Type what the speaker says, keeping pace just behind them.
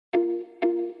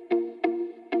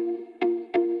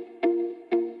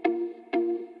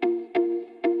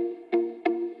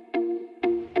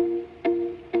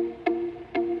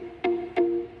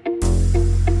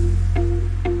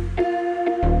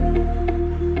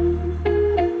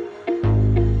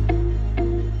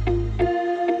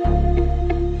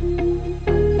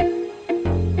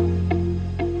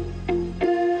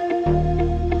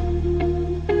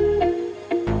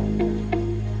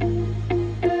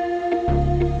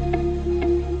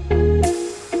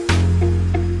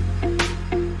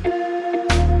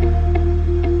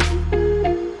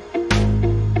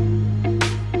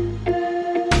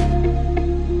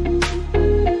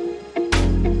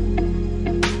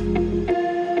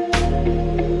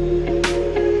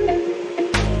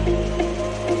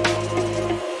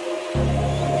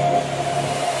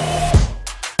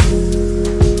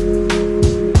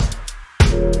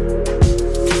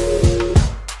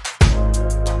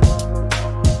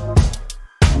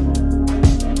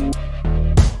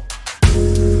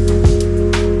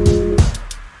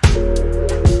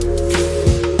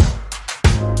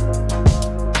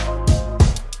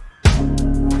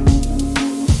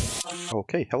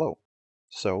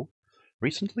So,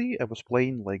 recently I was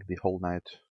playing like the whole night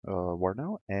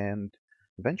WARNO, and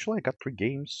eventually I got 3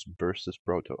 games versus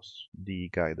Protoss, the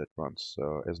guy that runs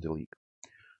as the league.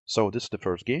 So this is the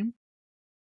first game.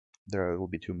 There will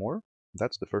be 2 more.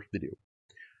 That's the first video.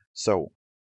 So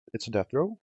it's a death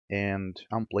row, and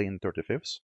I'm playing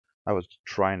 35s. I was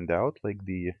trying it out, like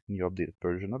the new updated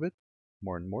version of it,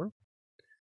 more and more.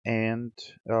 And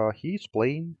he's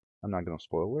playing. I'm not gonna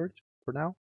spoil it for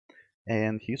now.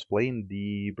 And he's playing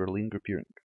the Berlin Gruppierung.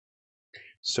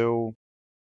 So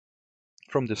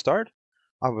from the start,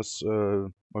 I was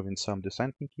moving some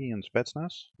Desantniki and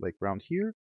Spetsnaz, like around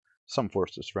here, some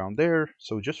forces around there,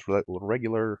 so just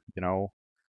regular,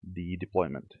 the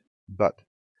deployment. But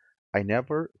I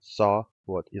never saw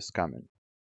what is coming.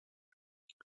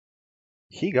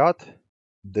 He got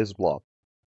this blob,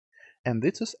 and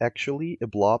this is actually a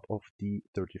blob of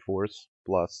T-34s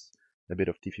plus a bit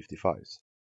of T-55s,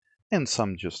 and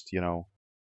some just,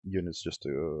 units just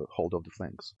to hold off the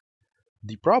flanks.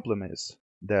 The problem is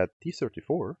that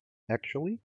T-34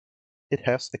 actually it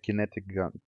has a kinetic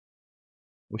gun,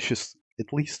 which is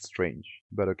at least strange,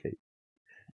 but okay.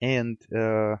 And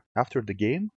after the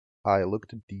game, I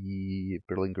looked at the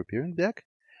Berlin Gruppierung deck,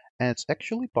 and it's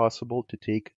actually possible to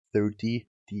take 30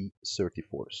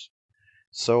 T-34s.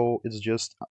 So it's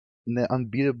just an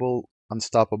unbeatable,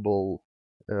 unstoppable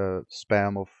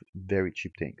spam of very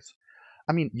cheap tanks.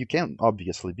 I mean, you can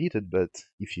obviously beat it, but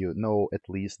if you know at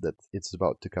least that it's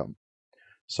about to come.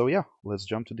 So yeah, let's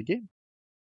jump to the game.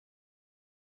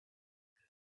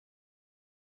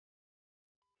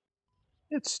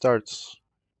 It starts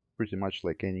pretty much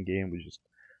like any game. We just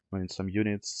win some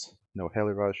units, no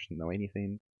heli rush, no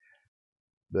anything.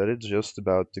 But it's just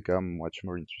about to become much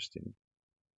more interesting.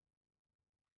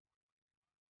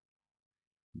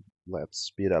 Let's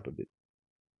speed up a bit.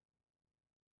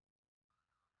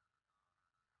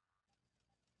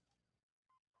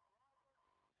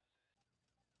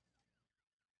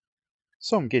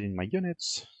 So I'm getting my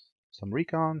units, some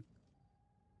recon,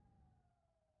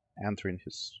 entering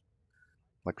his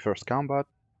like first combat,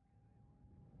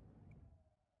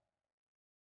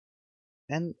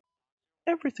 and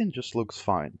everything just looks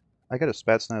fine. I got a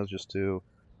Spetsnaz just to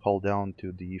hold down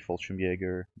to the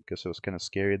Fallschirmjäger because I was kind of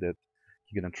scary that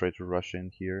he's gonna try to rush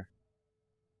in here.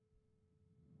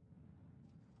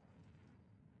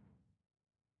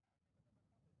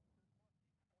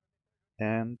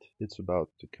 And it's about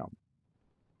to come.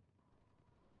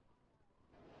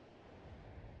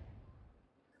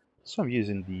 So I'm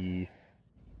using the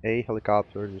A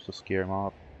helicopter just to scare him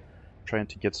off, trying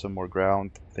to get some more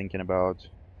ground, thinking about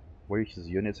where his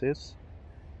unit is,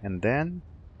 and then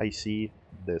I see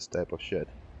this type of shit.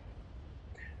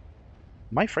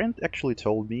 My friend actually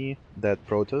told me that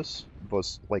Protoss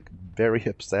was like very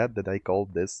upset that I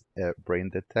called this a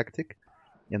brain-dead tactic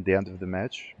in the end of the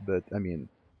match, but I mean,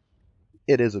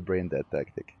 it is a brain-dead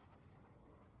tactic.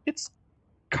 It's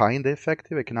kinda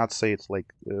effective. I cannot say it's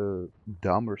like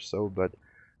dumb or so, but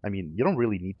I mean, you don't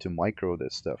really need to micro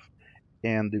this stuff.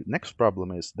 And the next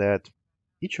problem is that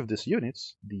each of these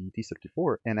units, the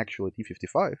T-34 and actually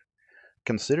T-55,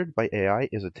 considered by AI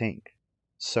as a tank.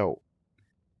 So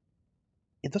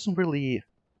it doesn't really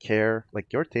care,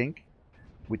 like your tank,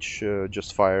 which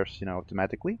just fires,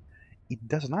 automatically. It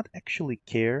does not actually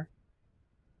care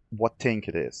what tank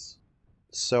it is.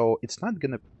 So it's not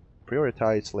gonna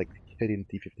prioritize like hitting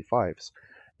T-55s.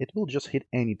 It will just hit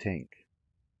any tank.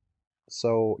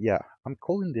 So yeah, I'm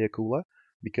calling the Akula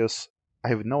because I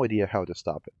have no idea how to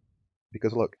stop it.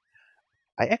 Because look,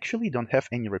 I actually don't have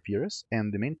any rapiers,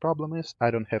 and the main problem is I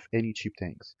don't have any cheap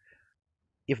tanks.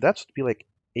 If that's to be like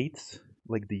 8th,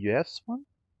 like the US one,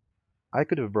 I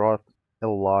could have brought a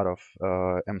lot of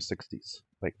M60s,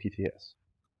 like TTS.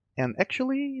 And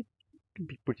actually, it could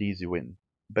be pretty easy win.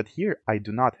 But here, I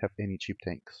do not have any cheap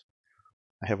tanks.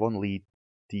 I have only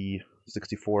the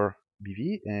 64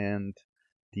 BV and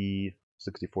the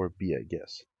 64B, I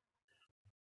guess.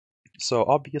 So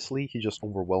obviously, he just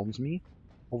overwhelms me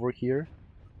over here.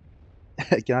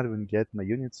 I cannot even get my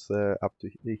units up to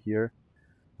here.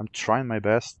 I'm trying my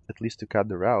best at least to cut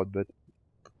the route, but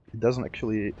it doesn't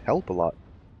actually help a lot.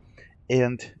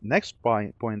 And next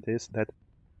point is that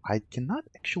I cannot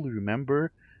actually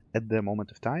remember at the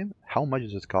moment of time how much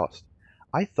does it cost.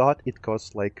 I thought it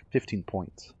cost like 15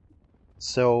 points.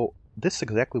 So this is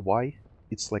exactly why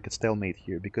it's like a stalemate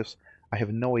here, because I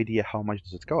have no idea how much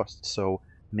does it cost. So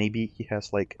maybe he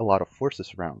has like a lot of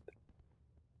forces around.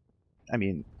 I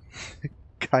mean,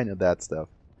 kind of that stuff.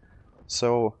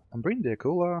 So I'm bringing the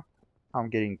Akula. I'm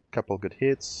getting a couple good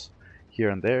hits here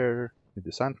and there with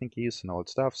the Sand Pinkies and all that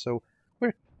stuff. So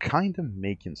we're kind of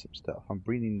making some stuff. I'm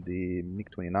bringing the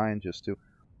MiG-29 just to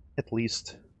at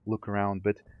least look around.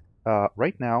 But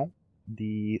right now,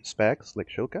 the specs like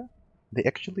Shilka, they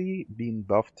actually being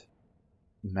buffed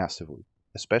massively,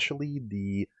 especially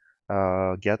the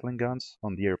Gatling guns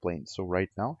on the airplanes. So right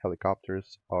now,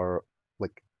 helicopters are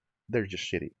like they're just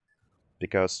shitty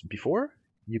because before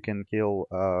you can kill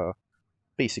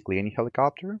basically any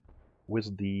helicopter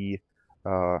with the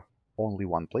uh, only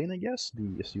one plane, I guess,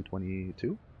 the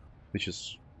Su-22, which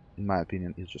is, in my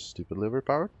opinion, is just stupidly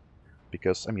overpowered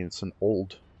because I mean it's an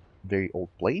old, very old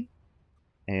plane,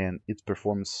 and it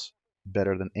performs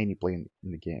better than any plane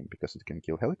in the game because it can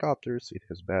kill helicopters. It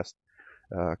has best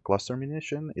cluster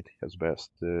munition. It has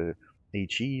best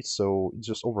HE. So it's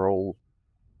just overall,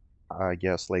 I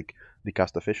guess, like the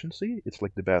cost efficiency, it's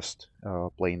like the best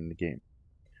plane in the game.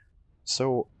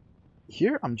 So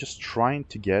here I'm just trying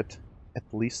to get at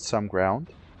least some ground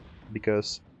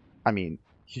because, I mean,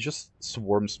 he just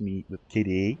swarms me with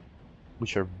KDA,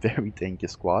 which are very tanky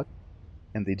squad,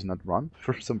 and they do not run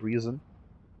for some reason,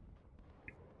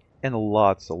 and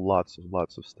lots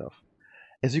of stuff.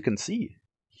 As you can see,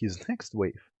 his next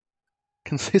wave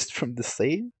consists from the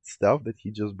same stuff that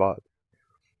he just bought.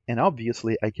 And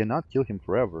obviously I cannot kill him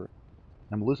forever.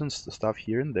 I'm losing stuff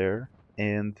here and there,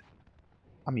 and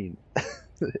I mean,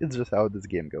 it's just how this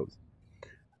game goes.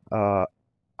 Uh,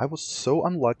 I was so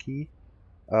unlucky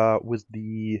with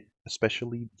the,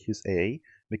 especially his A,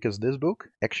 because this book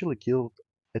actually killed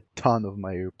a ton of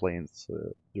my airplanes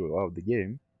throughout the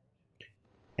game.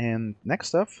 And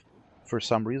next up, for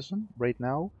some reason, right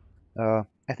now,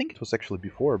 I think it was actually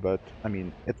before, but I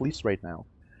mean, at least right now,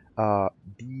 uh,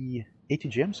 the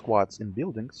ATGM squads in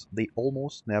buildings, they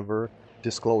almost never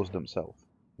disclose themselves,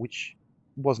 which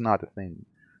was not a thing.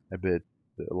 A bit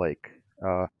like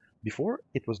before,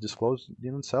 it was disclosed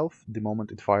in itself the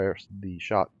moment it fires the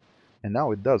shot, and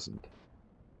now it doesn't.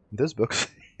 This book,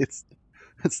 it's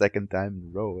the second time in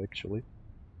a row, actually.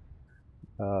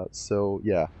 So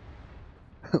yeah,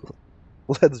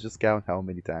 let's just count how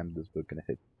many times this book gonna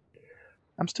hit.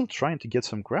 I'm still trying to get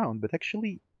some ground, but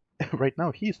actually, right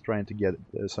now he's trying to get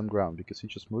some ground because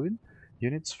he's just moving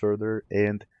units further.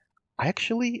 And I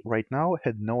actually, right now,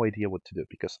 had no idea what to do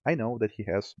because I know that he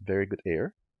has very good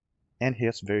air and he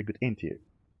has very good anti-air.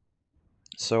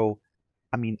 So,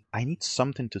 I mean, I need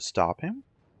something to stop him,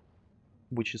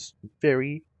 which is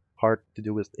very hard to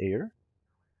do with air.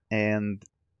 And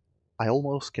I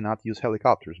almost cannot use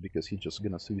helicopters because he's just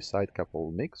gonna suicide a couple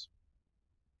of MiGs.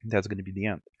 That's gonna be the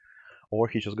end. Or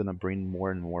he's just gonna bring more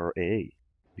and more AA,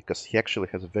 because he actually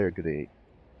has a very good AA.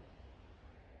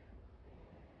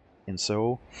 And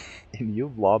so, a new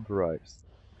blob arrives.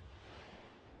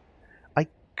 I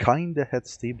kinda had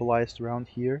stabilized around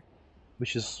here,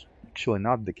 which is actually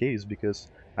not the case, because,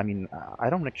 I mean, I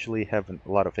don't actually have a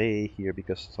lot of AA here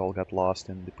because it all got lost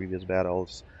in the previous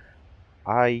battles.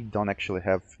 I don't actually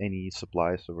have any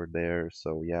supplies over there,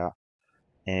 so yeah.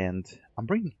 And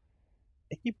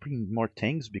I keep bringing more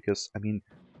tanks because, I mean,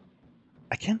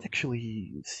 I can't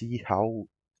actually see how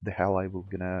the hell I will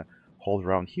gonna hold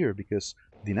around here because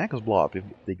the next blob, if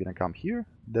they're gonna come here,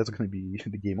 that's gonna be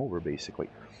the game over basically.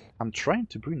 I'm trying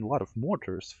to bring a lot of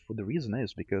mortars for the reason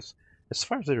is because as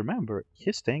far as I remember,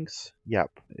 his tanks,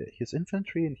 yep, his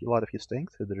infantry and a lot of his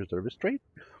tanks had the reservist trait,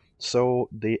 so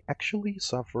they actually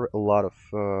suffer a lot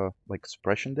of like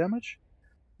suppression damage,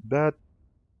 but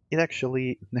it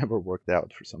actually never worked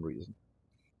out for some reason.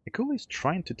 Akula is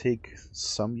trying to take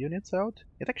some units out.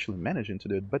 It actually managing to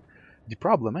do it, but the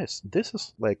problem is, this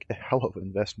is like a hell of an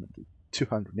investment,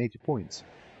 280 points,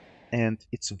 and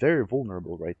it's very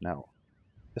vulnerable right now,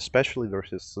 especially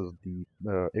versus the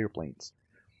airplanes.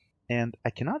 And I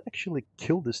cannot actually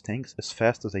kill these tanks as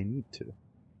fast as I need to.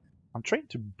 I'm trying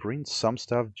to bring some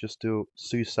stuff just to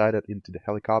suicide it into the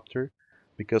helicopter,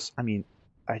 because, I mean,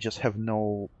 I just have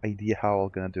no idea how I'm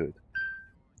gonna do it.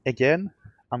 Again,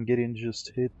 I'm getting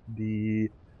just hit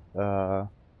uh,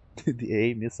 the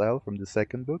A missile from the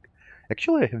second book.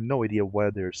 Actually, I have no idea why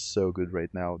they're so good right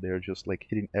now. They're just like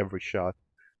hitting every shot,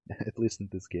 at least in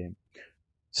this game.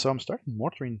 So I'm starting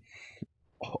mortaring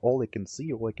all I can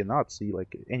see, all I cannot see,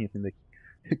 like anything that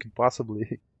could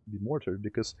possibly be mortared,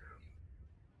 because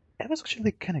it was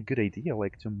actually kind of good idea,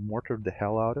 like to mortar the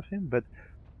hell out of him, but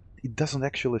it doesn't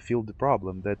actually feel the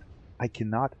problem that I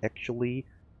cannot actually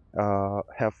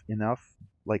have enough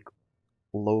like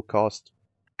low cost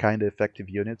kind of effective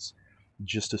units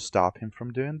just to stop him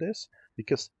from doing this,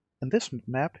 because in this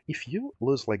map if you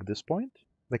lose like this point,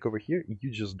 like over here,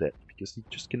 you just dead because you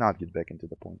just cannot get back into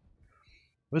the point.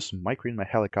 I was microing my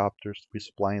helicopters,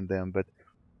 resupplying them, but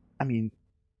I mean,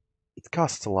 it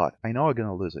costs a lot. I know I'm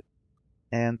gonna lose it,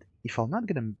 and if I'm not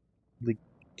gonna like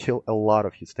kill a lot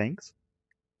of his tanks,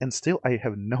 and still I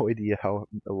have no idea how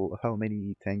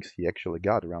many tanks he actually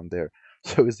got around there.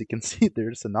 So as you can see,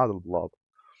 there's another blob.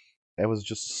 I was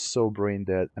just so brain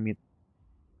dead. I mean,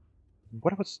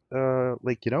 what was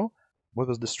like what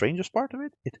was the strangest part of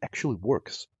it? It actually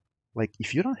works. Like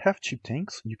if you don't have cheap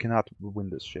tanks, you cannot win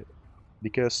this shit.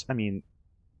 Because I mean,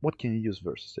 what can you use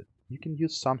versus it? You can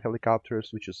use some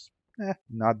helicopters, which is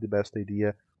not the best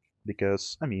idea,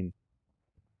 because I mean,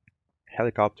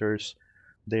 helicopters,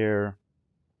 they're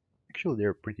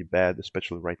they're pretty bad,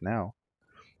 especially right now,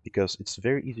 because it's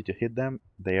very easy to hit them.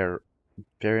 They are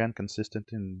very inconsistent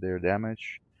in their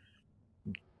damage.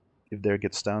 If they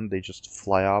get stunned, they just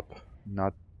fly up,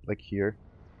 not like here.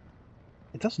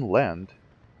 It doesn't land.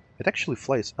 It actually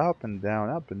flies up and down,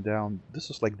 up and down. This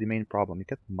is like the main problem. You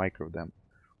can't micro them,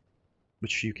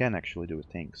 which you can actually do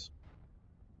with tanks.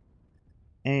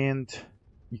 And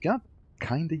you can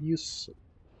kind of use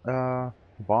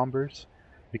bombers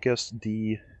because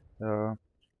the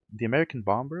American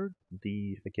bomber,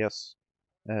 the I guess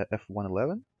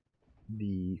F-111,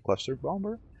 the cluster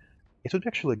bomber, it would be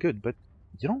actually good, but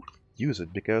you don't use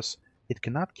it because it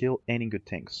cannot kill any good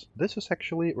tanks. This is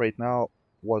actually right now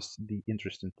was the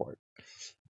interesting part.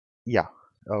 Yeah,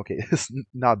 okay, it's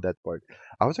not that part.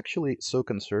 I was actually so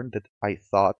concerned that I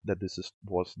thought that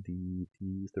was the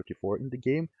T-34 in the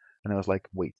game, and I was like,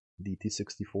 wait, the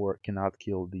T-64 cannot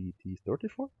kill the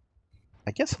T-34?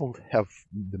 I guess I'll have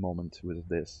the moment with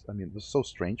this. I mean, it was so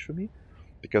strange for me,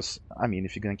 because, I mean,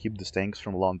 if you're gonna keep these tanks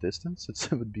from a long distance,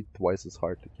 it would be twice as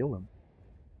hard to kill them.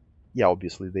 Yeah,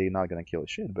 obviously they're not gonna kill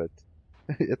shit, but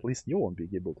at least you won't be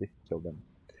able to kill them.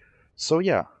 So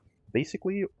yeah,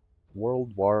 basically,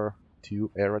 World War II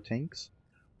era tanks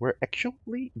were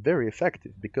actually very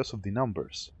effective because of the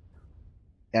numbers.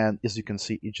 And as you can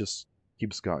see, it just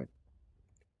keeps going.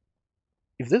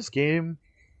 If this game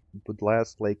would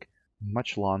last like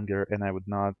much longer and I would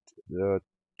not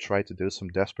try to do some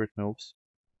desperate moves,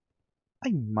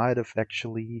 I might have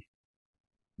actually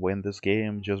win this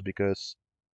game just because,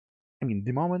 I mean,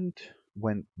 the moment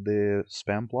when the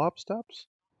spam blob stops,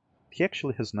 he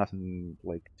actually has nothing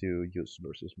like to use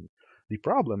versus me. The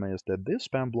problem is that this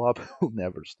spam blob will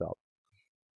never stop.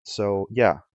 So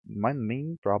yeah, my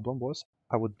main problem was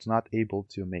I was not able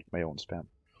to make my own spam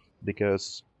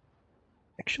because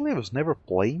actually I was never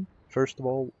playing, first of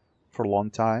all, for a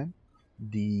long time,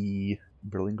 the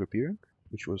Berlin Gruppierung,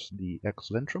 which was the Ex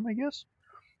Ventrum, I guess.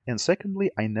 And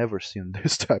secondly, I never seen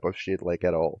this type of shit like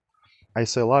at all. I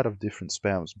saw a lot of different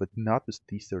spams, but not with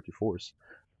T-34s.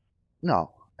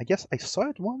 No, I guess I saw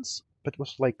it once, but it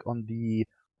was like on the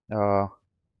uh,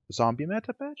 zombie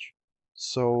meta patch,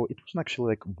 so it wasn't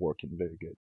actually like working very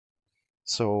good.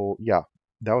 So yeah,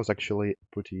 that was actually a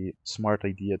pretty smart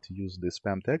idea to use the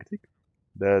spam tactic.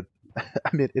 But I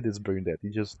mean, it is brilliant.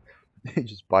 You just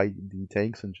buy the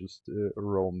tanks and just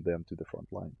roam them to the front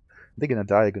line. They're gonna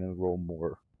die, gonna roam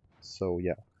more. So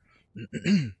yeah.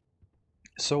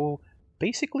 So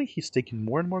basically, he's taking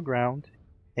more and more ground,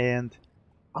 and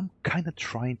I'm kind of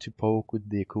trying to poke with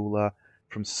the Akula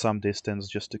from some distance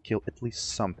just to kill at least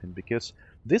something, because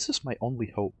this is my only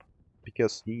hope.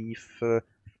 Because if,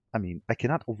 I mean, I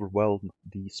cannot overwhelm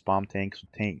the spam tanks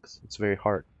with tanks, it's very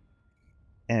hard.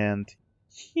 And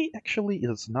he actually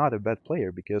is not a bad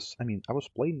player, because, I mean, I was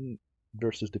playing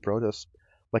versus the Protoss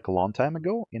like a long time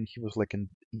ago, and he was like an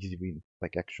easy win.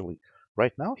 Like, actually,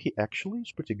 right now, he actually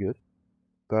is pretty good,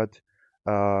 but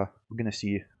we're gonna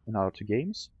see another two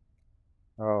games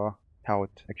uh, how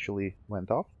it actually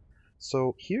went off.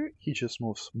 So here he just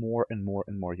moves more and more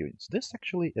and more units. This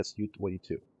actually is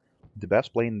U-22, the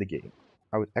best play in the game.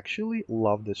 I would actually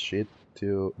love this shit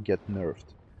to get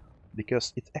nerfed,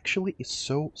 because it actually is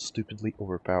so stupidly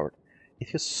overpowered. It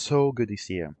has so good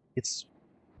ECM. It's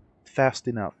fast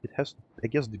enough. It has, I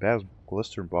guess, the best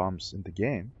cluster bombs in the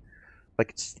game.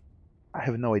 Like, I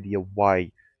have no idea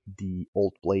why the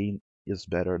old plane is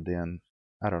better than,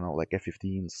 I don't know, like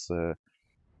F-15s,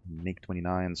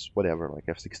 MiG-29s, whatever, like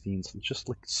F-16s, it's just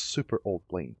like super old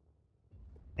plane.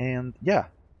 And yeah,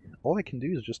 all I can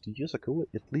do is just to use a cooler,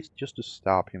 at least just to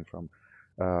stop him from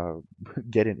uh,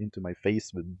 getting into my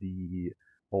face with the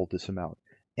oldest amount.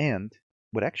 And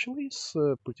what actually is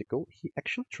pretty cool, he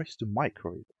actually tries to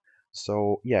micro it.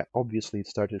 So yeah, obviously it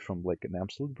started from like an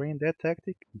absolute brain dead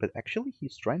tactic, but actually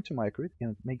he's trying to micro it,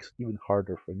 and it makes it even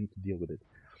harder for me to deal with it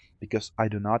because I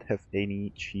do not have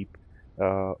any cheap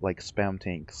like spam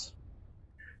tanks.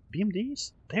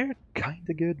 BMDs, they're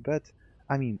kinda good, but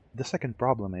I mean, the second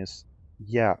problem is,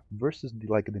 yeah, versus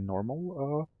the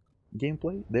normal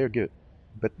gameplay, they're good.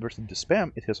 But versus the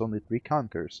spam, it has only three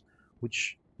counters,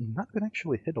 which not gonna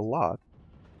actually hit a lot.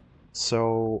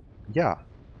 So yeah,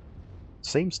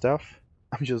 same stuff.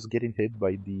 I'm just getting hit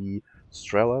by the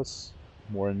Strelas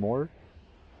more and more.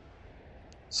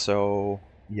 So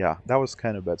yeah, that was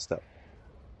kind of bad stuff.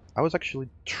 I was actually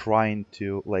trying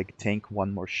to like tank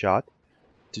one more shot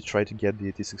to try to get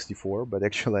the T64, but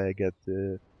actually I get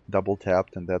double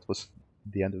tapped, and that was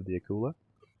the end of the Akula.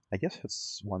 I guess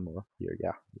it's one more here.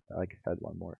 Yeah, I had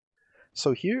one more.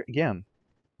 So here again,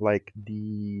 like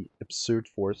the absurd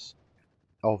force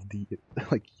of the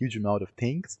like huge amount of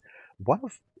tanks. One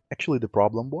of actually the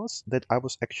problem was that I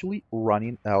was actually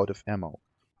running out of ammo.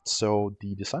 So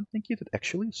the descent unit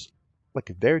actually is like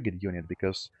a very good unit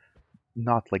because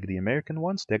not like the American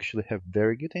ones. They actually have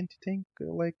very good anti-tank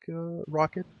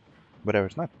rocket. Whatever,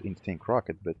 it's not anti-tank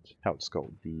rocket, but how it's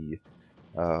called. The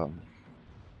um,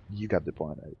 you got the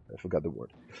point. I forgot the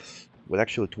word. With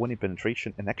actually 20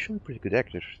 penetration and actually pretty good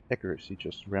accuracy.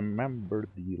 Just remember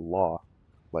the law,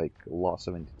 like law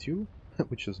 72,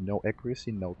 which is no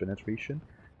accuracy, no penetration,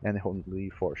 and only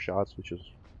 4 shots, which is,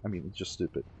 I mean, it's just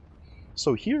stupid.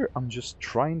 So here I'm just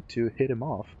trying to hit him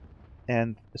off,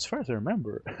 and as far as I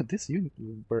remember, this unit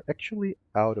were actually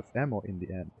out of ammo in the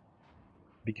end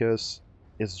because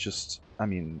it's just, I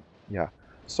mean, yeah.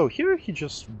 So here he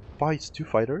just fights 2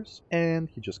 fighters and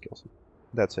he just kills it.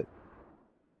 That's it.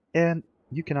 And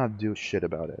you cannot do shit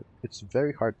about it. It's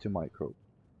very hard to micro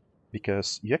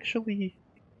because you actually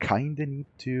kinda need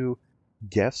to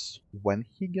guess when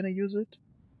he gonna use it.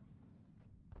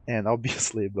 And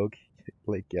obviously Bog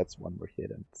like gets one more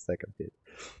hit and second hit.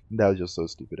 That was just so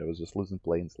stupid. I was just losing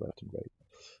planes left and right.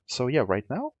 So yeah, right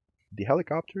now the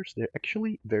helicopters, they're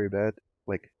actually very bad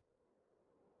like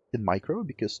in micro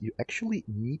because you actually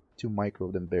need to micro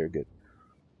them very good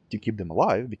to keep them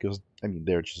alive because I mean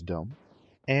they're just dumb.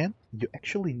 And you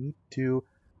actually need to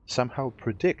somehow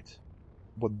predict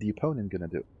what the opponent gonna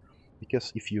do.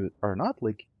 Because if you are not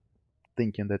like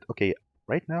thinking that okay,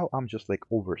 right now I'm just like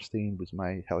overstaying with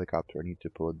my helicopter, I need to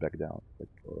pull it back down, like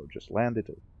or just land it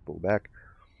or pull back.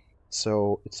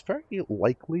 So it's very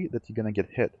likely that you're gonna get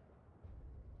hit.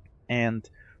 And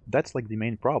that's like the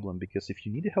main problem because if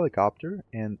you need a helicopter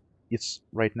and it's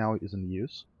right now is in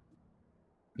use,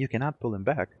 you cannot pull him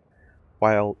back,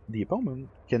 while the opponent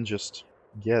can just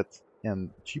get a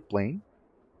cheap plane.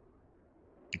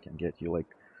 It can get you like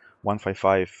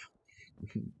 155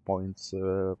 points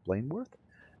plane worth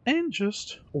and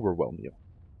just overwhelm you.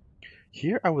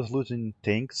 Here I was losing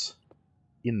tanks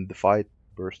in the fight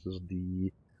versus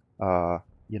the uh,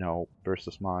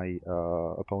 versus my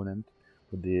opponent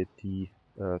with the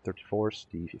T-34s,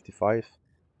 T-55.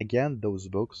 Again, those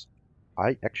books,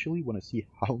 I actually want to see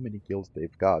how many kills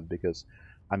they've got because,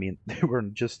 I mean, they were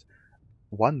just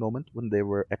one moment when they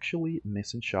were actually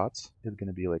missing shots. It's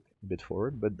gonna be like a bit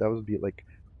forward, but that would be like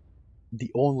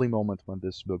the only moment when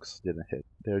these books didn't hit.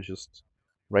 They're just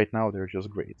right now they're just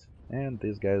great, and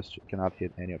these guys cannot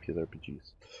hit any of his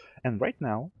RPGs. And right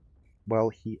now, well,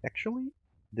 he actually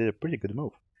did a pretty good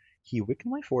move. He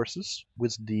weakened my forces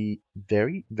with the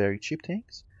very, very cheap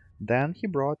tanks. Then he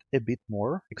brought a bit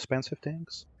more expensive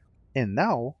tanks. And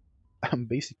now I'm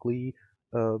basically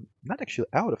not actually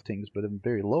out of tanks, but I'm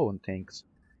very low on tanks.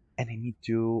 And I need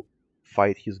to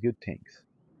fight his good tanks.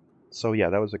 So yeah,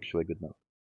 that was actually a good move.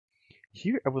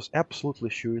 Here I was absolutely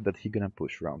sure that he gonna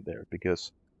push around there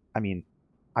because, I mean,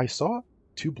 I saw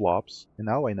 2 blobs, and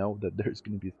now I know that there's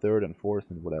gonna be third and fourth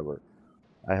and whatever.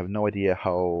 I have no idea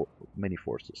how many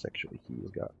forces actually he's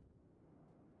got.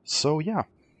 So yeah,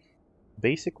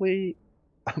 basically,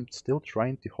 I'm still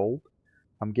trying to hold.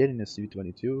 I'm getting a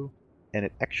C-22, and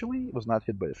it actually was not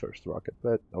hit by the first rocket,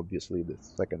 but obviously the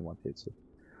second one hits it.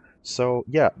 So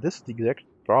yeah, this is the exact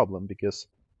problem because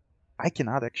I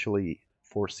cannot actually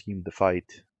force him the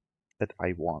fight that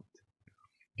I want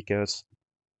because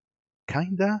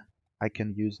kinda I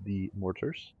can use the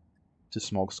mortars to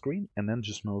smoke screen and then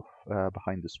just move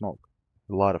behind the smoke.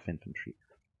 A lot of infantry.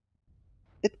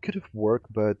 It could have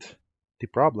worked, but the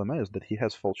problem is that he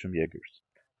has Fallschirmjägers,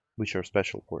 which are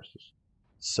special forces.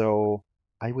 So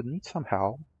I would need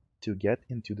somehow to get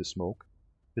into the smoke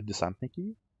with the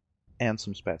Santniki and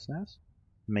some Spetsnaz,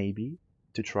 maybe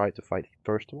to try to fight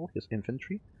first of all his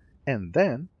infantry, and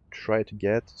then try to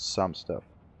get some stuff.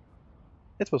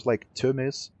 It was like 2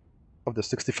 miss of the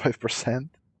 65%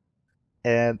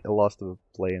 and a loss of a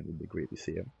plane with the Great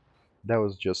ECM. That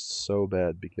was just so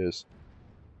bad because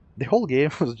the whole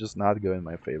game was just not going in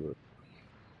my favor.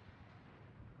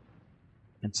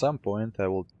 At some point, I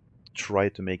will try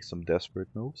to make some desperate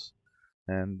moves,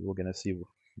 and we're gonna see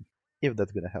if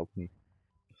that's gonna help me.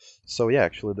 So yeah,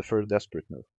 actually, the first desperate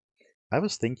move. I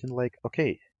was thinking like,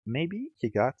 okay, maybe he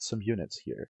got some units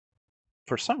here.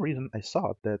 For some reason, I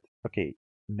thought that, okay,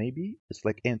 maybe it's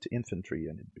like anti-infantry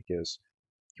unit because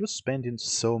he was spending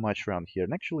so much around here,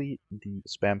 and actually the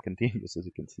spam continues as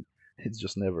you can see. It's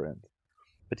just never ends.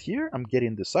 But here I'm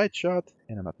getting the side shot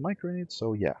and I'm at microing it,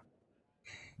 so yeah,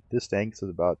 this tank is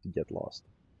about to get lost,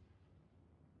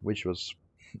 which was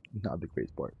not the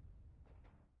great part.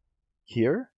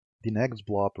 Here, the next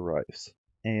blob arrives,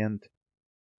 and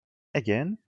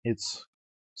again, it's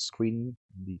screening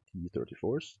the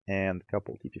T-34s and a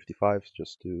couple T-55s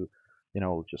just to,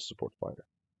 just support fire.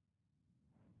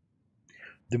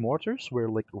 The mortars were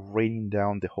like raining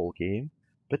down the whole game,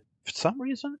 but for some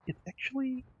reason it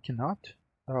actually cannot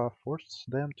force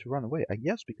them to run away. I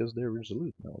guess because they're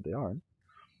resolute. No, they aren't.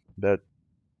 But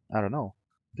I don't know.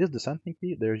 This descending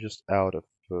key, they're just out of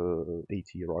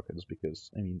AT rockets because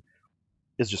I mean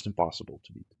it's just impossible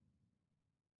to beat.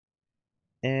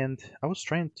 And I was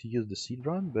trying to use the seed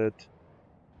run, but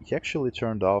he actually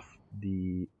turned off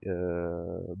the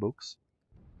books,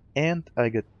 and I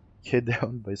got hit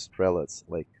down by Strelas,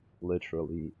 like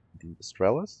literally the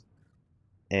Strelas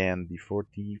and the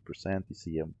 40%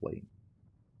 ECM plane.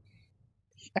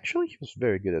 Actually, he was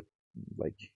very good at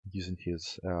like using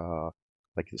his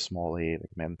like the small A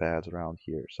like manpads around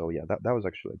here. So yeah, that was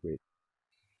actually great.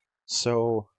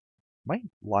 So my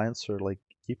lines are like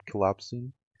keep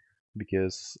collapsing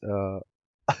because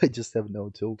I just have no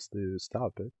tools to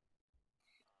stop it.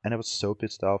 And I was so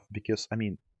pissed off because I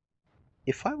mean,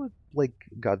 if I would like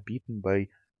got beaten by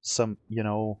some,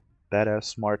 badass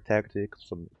smart tactic,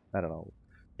 some I don't know,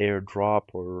 airdrop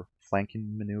or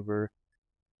flanking maneuver,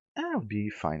 I would be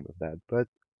fine with that. But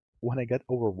when I got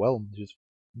overwhelmed just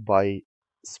by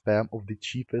spam of the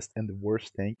cheapest and the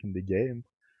worst tank in the game,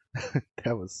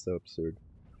 that was so absurd.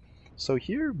 So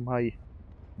here my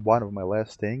one of my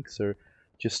last tanks are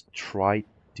just try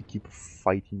to keep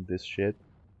fighting this shit,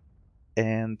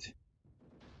 and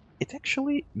it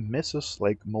actually misses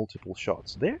like multiple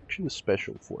shots. They're actually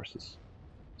special forces,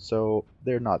 so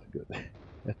they're not good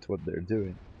at what they're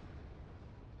doing.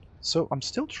 So I'm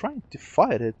still trying to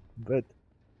fight it, but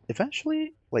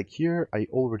eventually, like here, I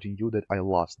already knew that I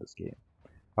lost this game.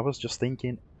 I was just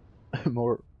thinking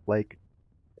more like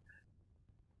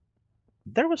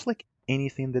there was like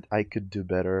anything that I could do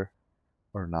better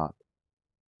or not.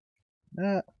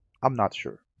 Uh, I'm not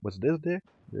sure. Was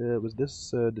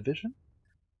this division?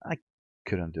 I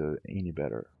couldn't do any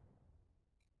better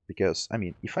because I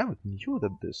mean, if I would knew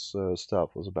that this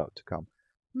stuff was about to come,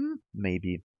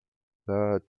 maybe.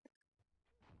 But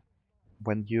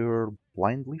when you're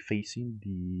blindly facing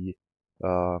the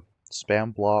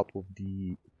spam blob of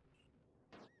the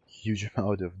huge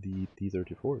amount of the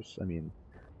T-34s, I mean,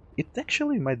 it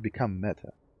actually might become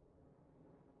meta.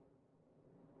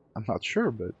 I'm not sure,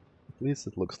 but at least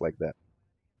it looks like that.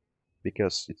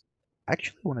 Because I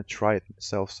actually want to try it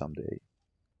myself someday.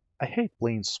 I hate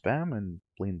playing spam and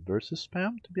playing versus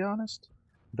spam, to be honest.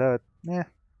 But, at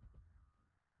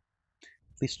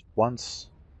least once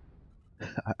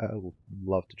I would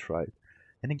love to try it.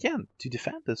 And again, to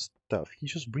defend this stuff, he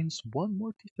just brings one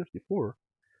more T-34.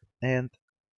 And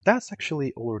that's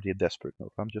actually already a desperate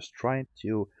move. I'm just trying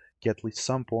to get at least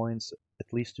some points,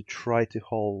 at least to try to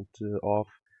hold off,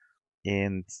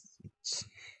 and it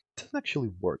doesn't actually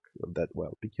work that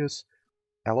well because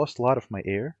I lost a lot of my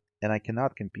air, and I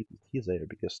cannot compete with his air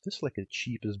because this is like the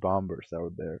cheapest bombers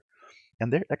out there,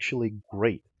 and they're actually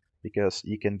great because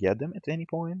you can get them at any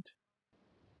point.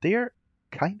 They're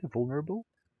kind of vulnerable,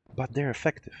 but they're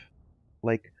effective.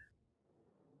 Like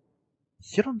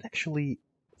you don't actually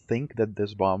think that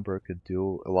this bomber could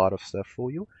do a lot of stuff for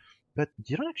you, but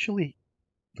you don't actually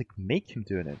like make him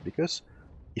doing it because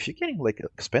if you're getting like an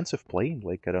expensive plane,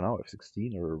 like I don't know,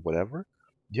 F-16 or whatever,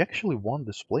 you actually want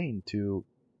this plane to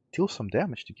deal some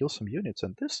damage, to kill some units,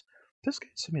 and this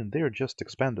guys, I mean, they're just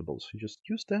expendables. You just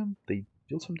use them, they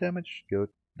deal some damage, good.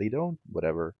 They don't,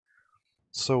 whatever.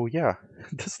 So yeah,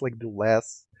 that's like the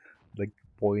last like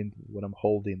point when I'm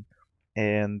holding,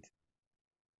 and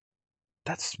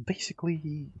that's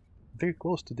basically very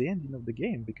close to the ending of the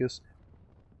game because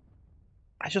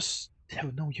I just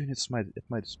have no units at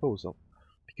my disposal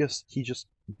because he just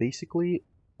basically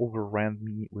overran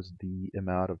me with the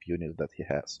amount of units that he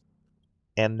has.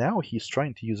 And now he's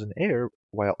trying to use an air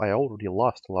while I already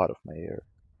lost a lot of my air.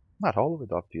 Not all of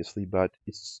it, obviously, but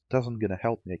it doesn't gonna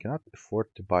help me. I cannot afford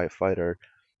to buy a fighter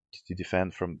to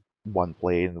defend from one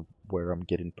plane where I'm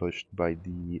getting pushed by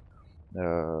the,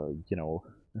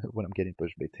 when I'm getting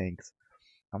pushed by tanks.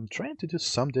 I'm trying to do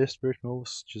some desperate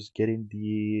moves, just getting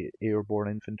the airborne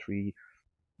infantry.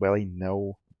 Well, I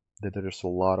know that there's a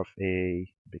lot of A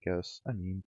because, I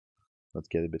mean, let's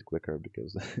get a bit quicker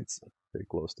because it's very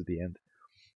close to the end.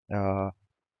 Uh,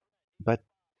 but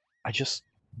I just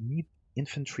need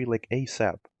infantry like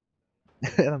ASAP.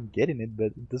 And I'm getting it, but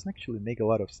it doesn't actually make a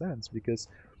lot of sense because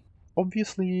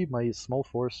obviously my small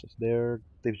forces there,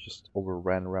 they've just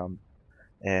overran around,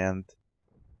 and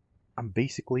I'm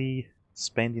basically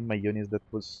spending my units that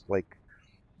was like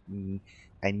mm,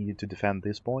 I needed to defend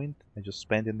this point. I just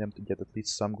spending them to get at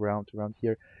least some ground around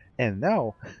here. And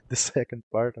now the second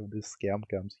part of this scam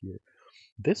comes here.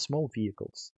 These small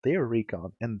vehicles, they are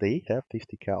recon and they have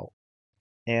 50 cal.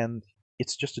 And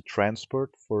it's just a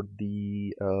transport for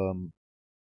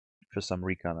some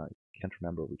recon, I can't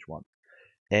remember which one.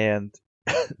 And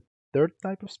third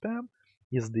type of spam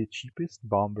is the cheapest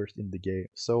bombers in the game.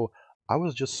 So I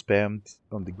was just spammed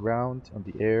on the ground, on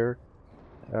the air,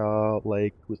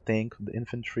 like with tank, the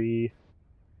infantry,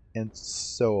 and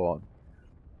so on.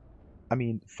 I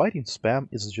mean, fighting spam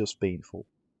is just painful,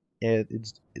 and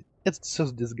it's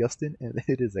just disgusting, and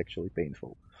it is actually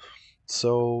painful.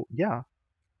 So yeah,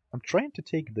 I'm trying to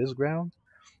take this ground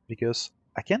because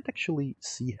I can't actually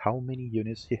see how many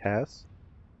units he has,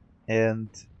 and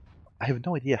I have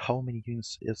no idea how many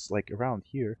units is like around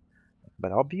here.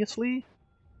 But obviously,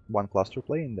 one cluster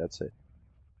play and that's it.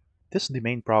 This is the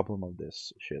main problem of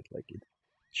this shit. Like it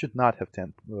should not have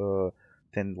 10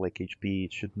 like HP.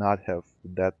 It should not have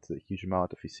that huge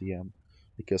amount of ECM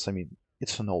because I mean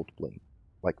it's an old plane,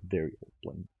 like very old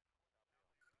plane.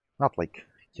 Not like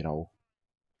you know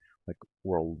like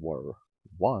World War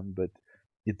I, but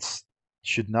it's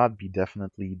should not be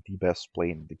definitely the best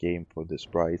plane in the game for this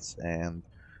price and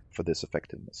for this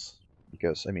effectiveness.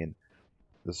 Because I mean,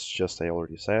 this is just I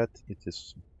already said, it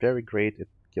is very great at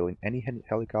killing any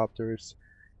helicopters.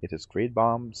 It has great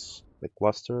bombs, like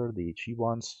Cluster, the HE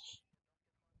ones.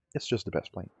 It's just the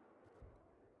best plane.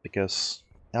 Because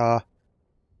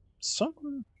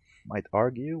someone might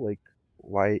argue like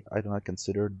why I do not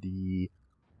consider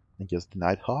I guess the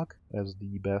Nighthawk as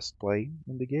the best plane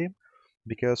in the game.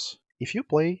 Because if you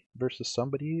play versus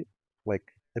somebody like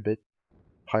a bit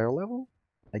higher level,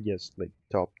 I guess like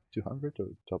top 200 or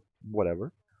top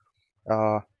whatever,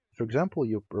 for example,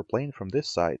 you're playing from this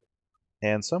side,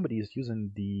 and somebody is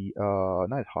using the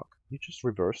Nighthawk. You just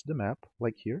reverse the map,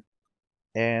 like here,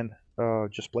 and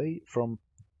just play from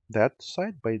that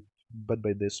side, but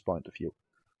by this point of view.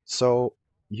 So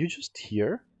you just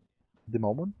hear the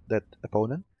moment that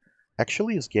opponent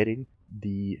actually is getting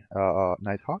the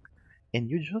Nighthawk, and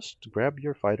you just grab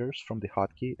your fighters from the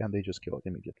hotkey and they just kill it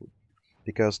immediately.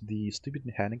 Because the stupid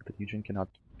mechanic that Eugene cannot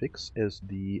fix is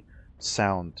the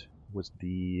sound with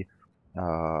the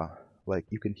uh, like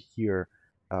you can hear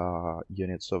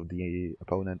units of the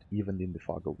opponent even in the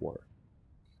fog of war.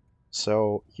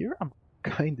 So here I'm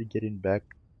kind of getting back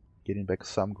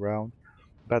some ground,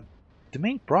 but the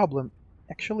main problem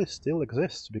actually still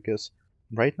exists because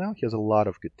right now he has a lot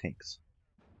of good tanks.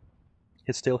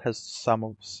 He still has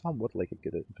somewhat like a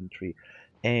good infantry,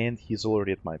 and he's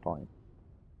already at my point.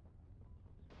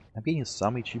 I'm getting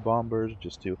some HE bombers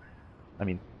just to I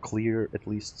mean, clear at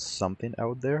least something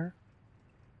out there.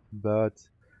 But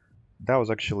that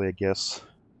was actually, I guess,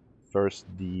 first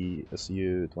the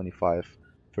SU-25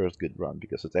 first good run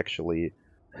because it actually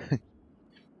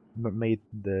made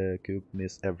the coup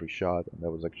miss every shot, and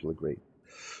that was actually great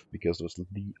because it was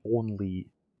the only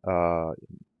uh,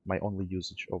 my only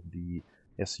usage of the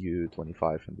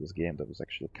SU-25 in this game that was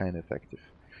actually kind of effective.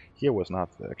 Here was not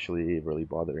actually really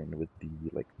bothering with the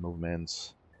like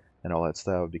movements and all that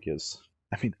stuff because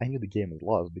I mean I knew the game was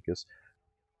lost because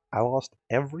I lost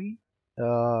every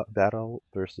battle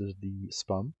versus the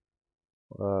spam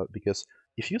because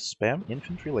if you spam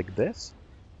infantry like this,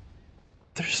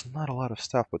 there's not a lot of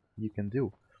stuff what you can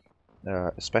do,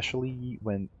 especially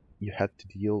when you had to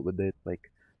deal with it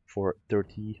like for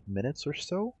 30 minutes or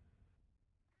so.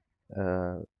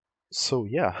 Uh, so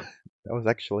yeah, that was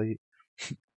actually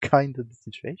kind of the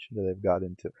situation that I've got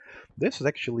into. This is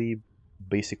actually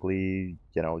basically,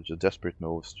 just desperate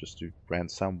moves just to run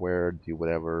somewhere, do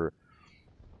whatever,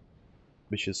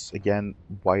 which is again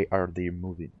why are they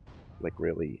moving, like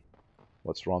really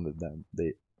what's wrong with them?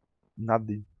 They not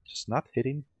the just not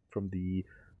hitting from the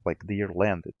like they are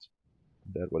landed,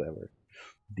 that whatever.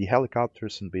 The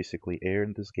helicopters and basically air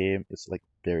in this game is like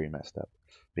very messed up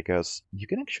because you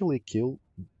can actually kill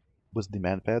with the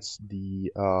manpads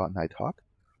the Nighthawk,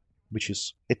 which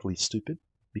is at least stupid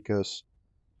because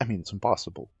I mean it's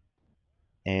impossible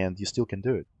and you still can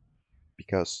do it.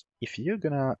 Because if you're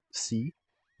gonna see,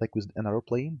 like with another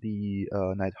plane, the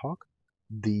Nighthawk,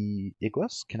 the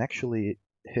Iglas can actually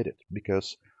hit it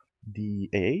because the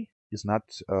A is not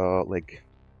like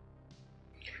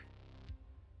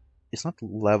it's not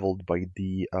leveled by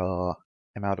the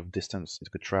amount of distance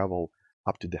it could travel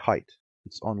up to the height.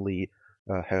 It's only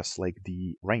has like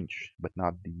the range, but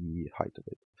not the height of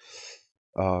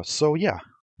it. So yeah,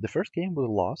 the first game was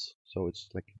a loss, so it's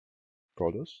like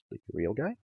Protoss, like the real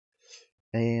guy,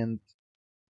 and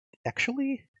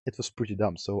actually it was pretty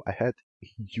dumb. So I had a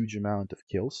huge amount of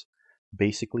kills,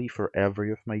 basically for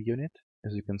every of my unit.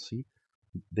 As you can see,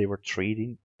 they were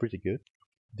trading pretty good.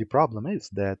 The problem is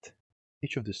that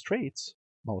each of these trades,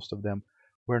 most of them,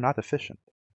 were not efficient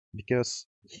because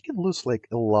he can lose like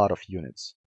a lot of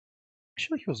units.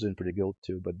 Actually, he was doing pretty good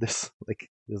too, but this like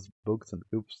this books and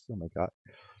oops, oh my god.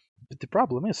 But the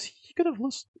problem is he could have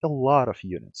lost a lot of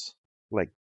units. Like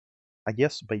I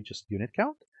guess by just unit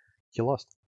count, he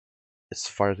lost as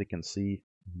far as I can see,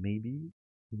 maybe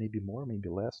more, maybe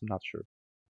less. I'm not sure.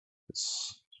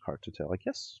 It's hard to tell. I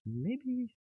guess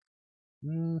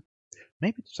mm,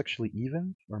 maybe it's actually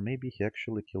even, or maybe he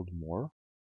actually killed more.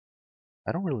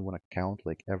 I don't really want to count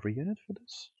like every unit for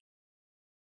this.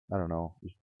 I don't know.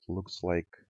 It looks like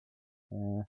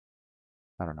uh,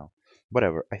 I don't know.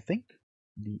 Whatever. I think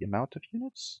the amount of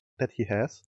units that he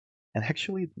has, and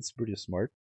actually it's pretty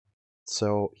smart.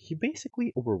 So he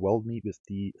basically overwhelmed me with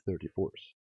the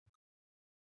 34s,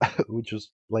 which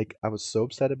was like I was so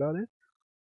upset about it.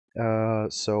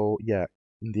 So yeah,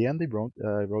 in the end, I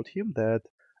wrote him that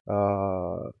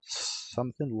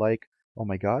something like, "Oh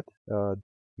my God,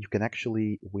 you can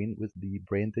actually win with the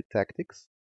Braindead tactics,"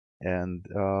 and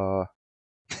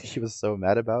he was so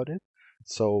mad about it.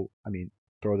 So I mean,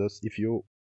 Protos,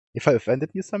 if I offended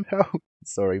you somehow,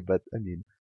 sorry, but I mean,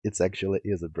 it's actually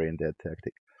is a Braindead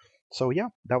tactic. So yeah,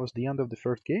 that was the end of the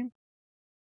first game,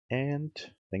 and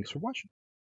thanks for watching.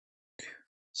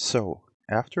 So,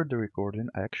 after the recording,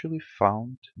 I actually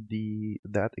found the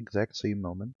that exact same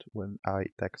moment when I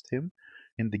text him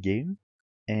in the game,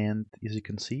 and as you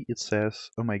can see, it says,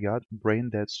 "Oh my God, brain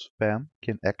dead spam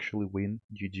can actually win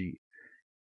GG."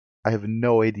 I have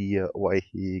no idea why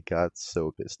he got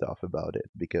so pissed off about it,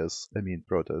 because I mean,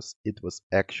 Protoss, it was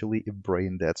actually a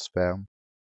brain dead spam,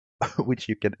 which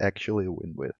you can actually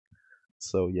win with.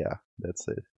 So yeah, that's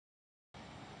it.